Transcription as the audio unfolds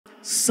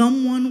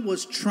someone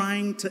was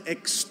trying to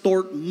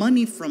extort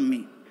money from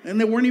me, and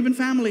they weren't even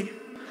family.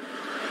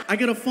 I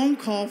get a phone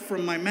call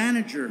from my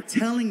manager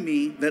telling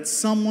me that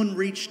someone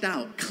reached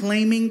out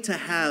claiming to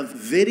have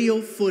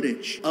video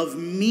footage of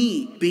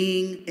me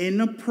being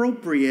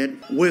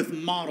inappropriate with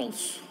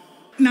models.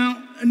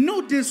 Now,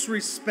 no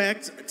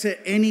disrespect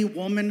to any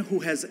woman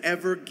who has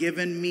ever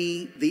given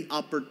me the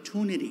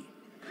opportunity,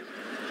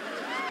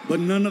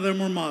 but none of them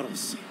were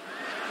models.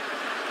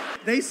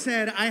 They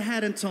said I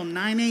had until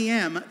 9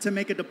 a.m. to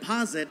make a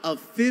deposit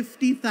of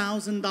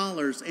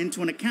 $50,000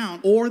 into an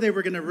account, or they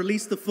were going to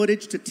release the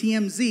footage to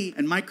TMZ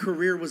and my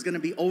career was going to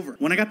be over.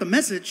 When I got the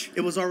message,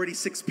 it was already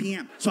 6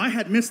 p.m. So I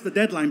had missed the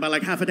deadline by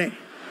like half a day.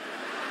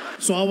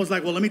 So I was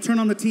like, well, let me turn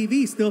on the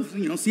TV, still,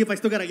 see if I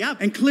still got a yap.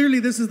 And clearly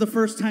this is the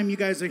first time you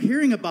guys are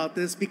hearing about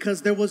this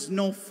because there was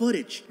no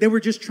footage. They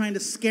were just trying to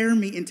scare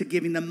me into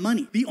giving them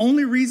money. The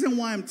only reason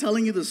why I'm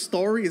telling you the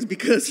story is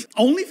because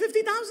only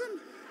 $50,000?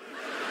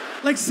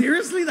 Like,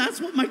 seriously, that's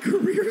what my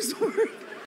career's worth?